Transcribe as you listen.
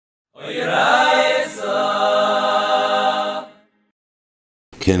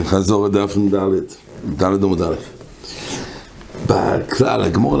כן, חזור לדף ד' עמוד א'. בכלל,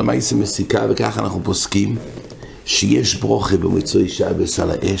 הגמור למעשה מסיקה, וככה אנחנו פוסקים, שיש ברוכה במוצאי שבס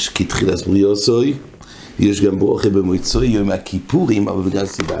על האש, כתחילת בריאוסוי, יש גם ברוכה במוצאי יום הכיפורים, אבל בגלל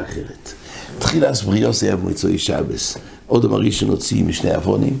סיבה אחרת. תחילת בריאוסוי היה במוצאי שבס. עוד אמרי שנוציא משני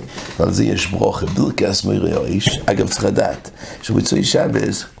אבונים, ועל זה יש ברוכה, ברכס מוירי האש. אגב, צריך לדעת, שבמוצאי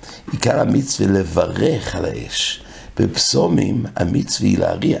שבס, עיקר המצווה לברך על האש. בפסומים המצווה היא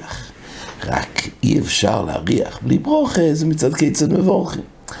להריח, רק אי אפשר להריח בלי ברוכה, זה מצד כיצד מבורכים.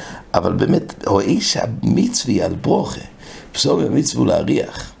 אבל באמת, רואה שהמצווה היא על ברוכה, פסומים המצווה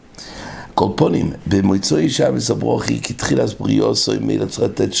להריח. קולפונים, במוצאי שבס הברוכה היא כתחילת בריאוסוי, מילה צריך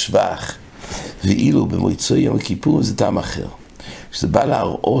לתת שבח, ואילו במוצאי יום הכיפורים זה טעם אחר. שזה בא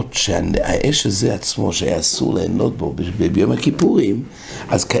להראות שהאש הזה עצמו שהיה אסור ליהנות בו ביום הכיפורים,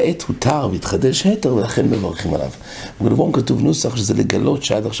 אז כעת הותר והתחדש היתר ולכן מברכים עליו. בגלבון כתוב נוסח שזה לגלות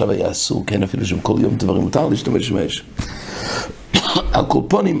שעד עכשיו היה אסור, כן, אפילו שבכל יום דברים מותר להשתמש באש. על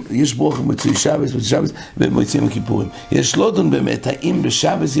קולפונים יש ברוכה במוצאי שבס ובמוצאי יום הכיפורים. יש לא דון באמת האם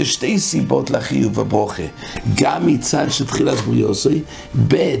בשבס יש שתי סיבות לחיוב בברוכה, גם מצד שתחילת בריאוסוי,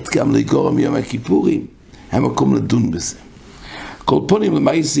 ב' גם לגורם יום הכיפורים, המקום לדון בזה. קולפונים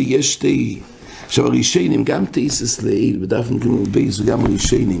למעשה יש שתי, עכשיו הראשונים, גם תאיסס לעיל, בדף נגמר בייס וגם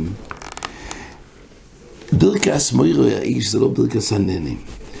הראשונים, ברכס מוירי האיש זה לא ברכס הננים,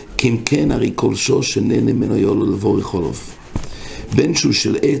 כי אם כן הרי כל שור שננה ממנו יולו לבורך חולוף, בין שהוא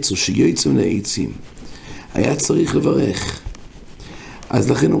של עץ או שיוצא מן העצים, היה צריך לברך.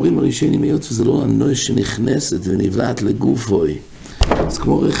 אז לכן אומרים הראשונים, היות וזה לא הנוי שנכנסת ונבלעת לגופוי, אז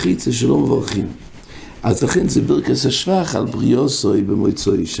כמו רחיצה שלא מברכים. אז לכן זה ברכס השבח על בריאוסוי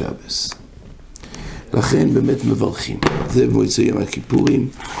במוצאי שבס. לכן באמת מברכים. זה במוצאי יום הכיפורים,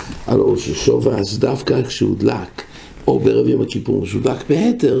 על ראש השובע, אז דווקא כשהוא דלק, או בערב יום הכיפורים כשהוא דלק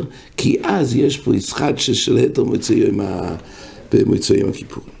בהתר, כי אז יש פה ישחק של התר במוצאי יום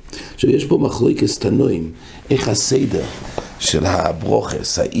הכיפורים. עכשיו יש פה מחלוקת תנועים, איך הסדר של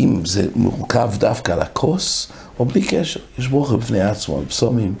הברוכס, האם זה מורכב דווקא על הכוס, או בלי קשר. יש ברוכה בפני עצמו על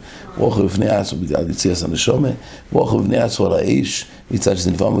פסומים, ברוכה בפני עצמו בגלל יציאת הנשמה, ברוכה בפני עצמו על האש, מצד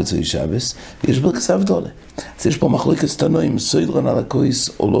שזה נברא במוצאי שבס, ויש ברכס הבדלה. אז יש פה מחלוקת תנועים, סוידרן על הכוס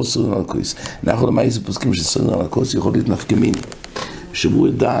או לא סוידרן על הכוס. אנחנו למעשה פוסקים שסוידרן על הכוס יכול להיות נפקמין. שהוא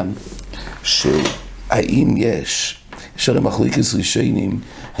דן שהאם יש הרי מחלוקת ראשונים,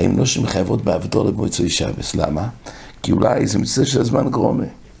 האם לא שמחייבות בהבדלה במוצאי שבס. למה? כי אולי זה מצטער של הזמן גרומה.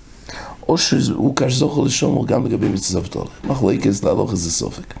 או שהוא קש זוכר לשומר גם לגבי מצוות הבדלה. מחלוקת להלוך איזה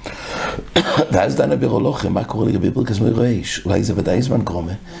סופק. ואז דנה ברולוכם, מה קורה לגבי ברכס מוירי האש? אולי זה ודאי זמן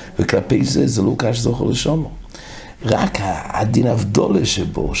גרומה, וכלפי זה לא קש זוכר לשומר. רק הדין הבדלה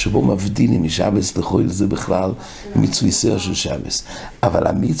שבו מבדילים משבס לחויל, זה בכלל מצווה סר של שבס. אבל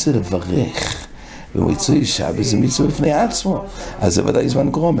המצווה לברך במוצאי שבס זה מצווה בפני עצמו, אז זה ודאי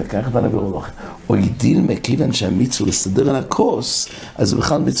זמן גרומה, כך דנה ברולוכם. או ידיל מכיוון שהמצווה לסדר על הכוס, אז זה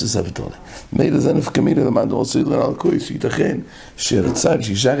בכלל מצווה הבדלה. מילא זה נפקמין למד סוידרן על הכוס, שייתכן שהצד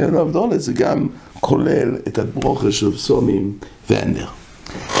שישאר לנו הבדלה זה גם כולל את הברוכה של פסומים והנר.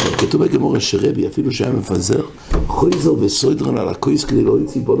 כתוב בגמרא שרבי אפילו שהיה מפזר חויזר וסוידרן על הכוס כדי לא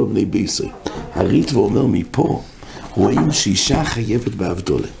יציא בונו בני ביסוי. הריטב"א אומר מפה רואים שאישה חייבת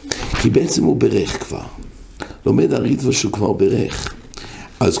בהבדלה, כי בעצם הוא ברך כבר. לומד הריטב"א שהוא כבר ברך,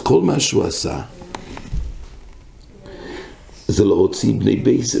 אז כל מה שהוא עשה זה לא רוצים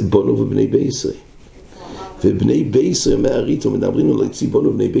בונו ובני ביסוי. ובני ביסוי מהריטב"א מדברים לו להוציא בונו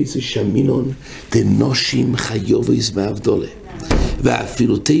ובני ביסוי שמינון דנושים חיובויס בהבדלה.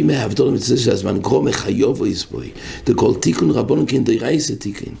 ואפילו תהי מהבדלה מצטער שהזמן גרומה חיובויס בוי. דכל תיקון רבונן כן דרייסה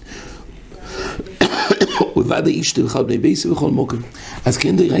תיקון. ובעד האיש תלכה בני ביסוי בכל מוקם. אז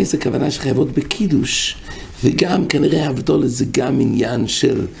כן דרייסה הכוונה שחייבות בקידוש. וגם כנראה הבדלה זה גם עניין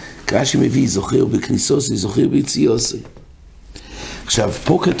של רש"י מביא זוכר בכניסוסי, זוכר ביציאוסי. עכשיו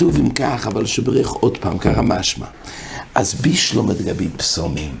פה כתוב אם כך, אבל שברך עוד פעם, ככה משמע. אז בישלום לגבי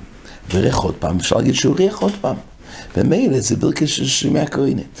פסומים, ברך עוד פעם, אפשר להגיד שהוא ריח עוד פעם. ומילא זה ברכס של שמי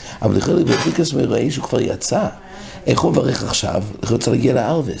הכהנים. אבל יכול להיות ברכס מראה שהוא כבר יצא. איך הוא מברך עכשיו? איך הוא רוצה להגיע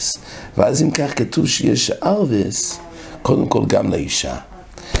לארבס? ואז אם כך כתוב שיש ארבס, קודם כל גם לאישה.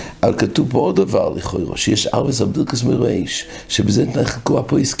 אבל כתוב פה עוד דבר לכאורה, שיש ארבס על ברכס מראה, שבזה נחלקו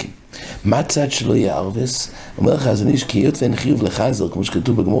הפויסקים. מה הצד שלא יהיה ערבס? אומר לך, אז אני שקיעות ואין חיוב לחזר, כמו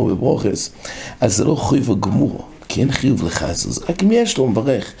שכתוב בגמור בברוכס, אז זה לא חיוב הגמור, כי אין חיוב לחזר, זה רק אם יש לו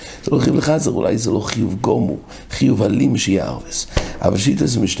מברך, זה לא חיוב לחזר, אולי זה לא חיוב גומו, חיוב אלים שיהיה ערבס. אבל שיטה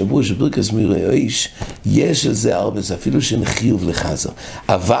זה משתברו שברכס מרעיש, יש על זה ערבס, אפילו שאין חיוב לחזר.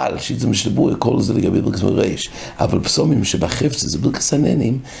 אבל שיטה משתברו, כל זה לגבי ברכס מרעיש, אבל פסומים שבחפץ זה ברכס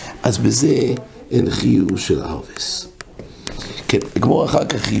הננים, אז בזה אין חיוב של ערבס. כן, כמו אחר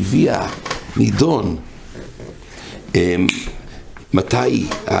כך הביאה נידון,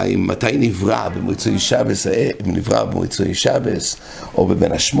 מתי נברא במועצוי שבס, נברא במועצוי שבס, או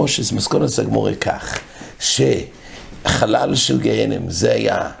בבין השמושס, מסכון את הגמורה כך, שחלל של גהנם זה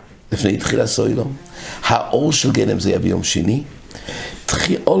היה לפני תחילה סוילום, האור של גהנם זה היה ביום שני,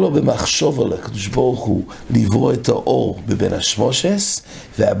 תחילה לו במחשוב על הקדוש ברוך הוא לברוא את האור בבין השמושס,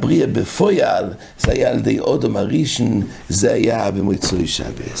 והבריאה בפויל זה היה על ידי אודם הראשון, זה היה במועצוי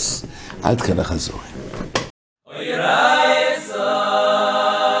שבס. עד כאן החזור.